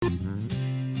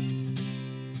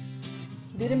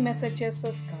Hidden messages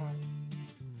of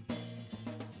God.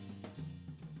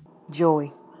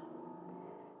 Joy.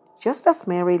 Just as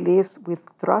Mary lives with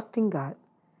trust in God,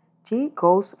 she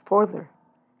goes further,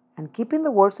 and keeping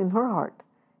the words in her heart,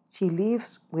 she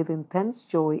lives with intense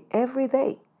joy every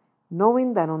day,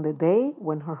 knowing that on the day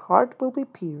when her heart will be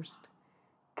pierced,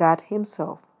 God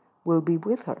Himself will be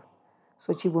with her,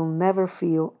 so she will never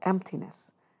feel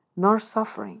emptiness, nor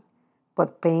suffering,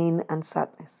 but pain and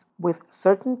sadness, with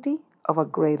certainty of a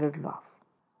greater love.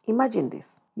 Imagine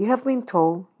this. You have been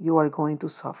told you are going to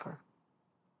suffer.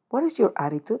 What is your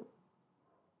attitude?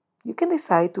 You can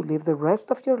decide to live the rest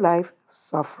of your life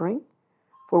suffering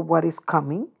for what is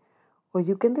coming, or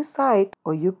you can decide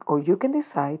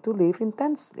to live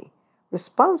intensely,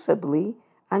 responsibly,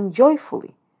 and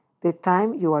joyfully the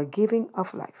time you are giving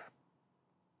of life.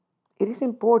 It is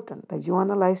important that you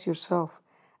analyze yourself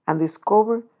and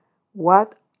discover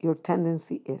what your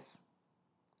tendency is.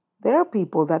 There are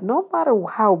people that no matter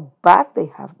how bad they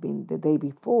have been the day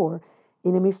before,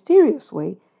 in a mysterious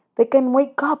way, they can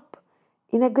wake up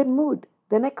in a good mood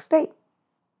the next day.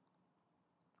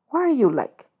 What are you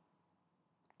like?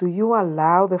 Do you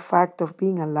allow the fact of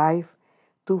being alive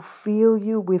to fill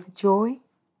you with joy?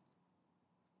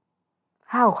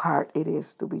 How hard it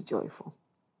is to be joyful.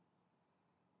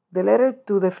 The letter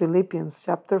to the Philippians,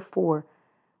 chapter 4,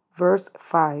 verse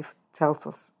 5, tells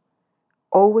us,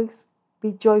 always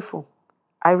be joyful.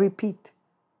 I repeat,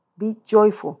 be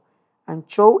joyful and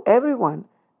show everyone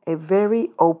a very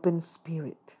open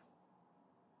spirit.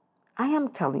 I am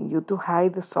telling you to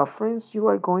hide the sufferings you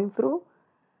are going through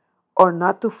or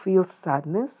not to feel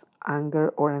sadness, anger,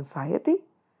 or anxiety.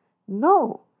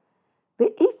 No,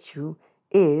 the issue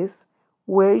is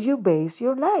where you base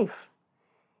your life.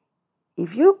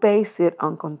 If you base it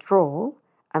on control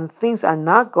and things are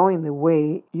not going the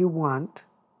way you want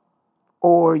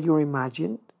or you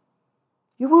imagined,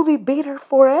 you will be bitter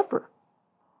forever.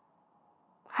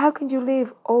 How can you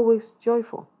live always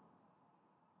joyful?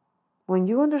 When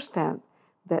you understand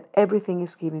that everything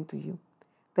is given to you,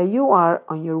 that you are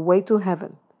on your way to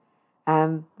heaven,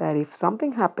 and that if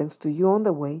something happens to you on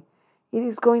the way, it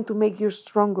is going to make you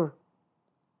stronger.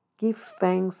 Give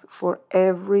thanks for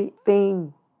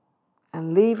everything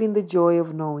and live in the joy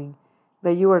of knowing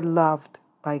that you are loved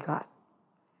by God.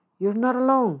 You're not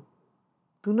alone.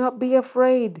 Do not be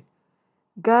afraid.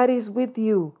 God is with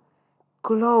you,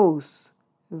 close,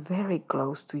 very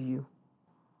close to you.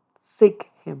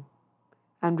 Seek Him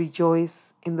and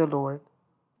rejoice in the Lord.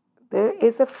 There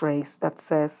is a phrase that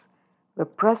says, the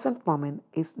present moment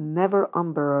is never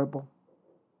unbearable.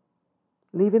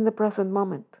 Live in the present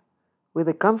moment with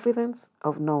the confidence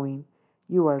of knowing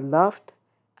you are loved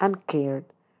and cared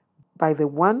by the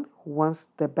one who wants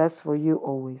the best for you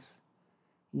always.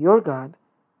 Your God,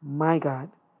 my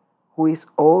God, who is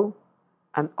all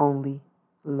and only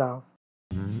love.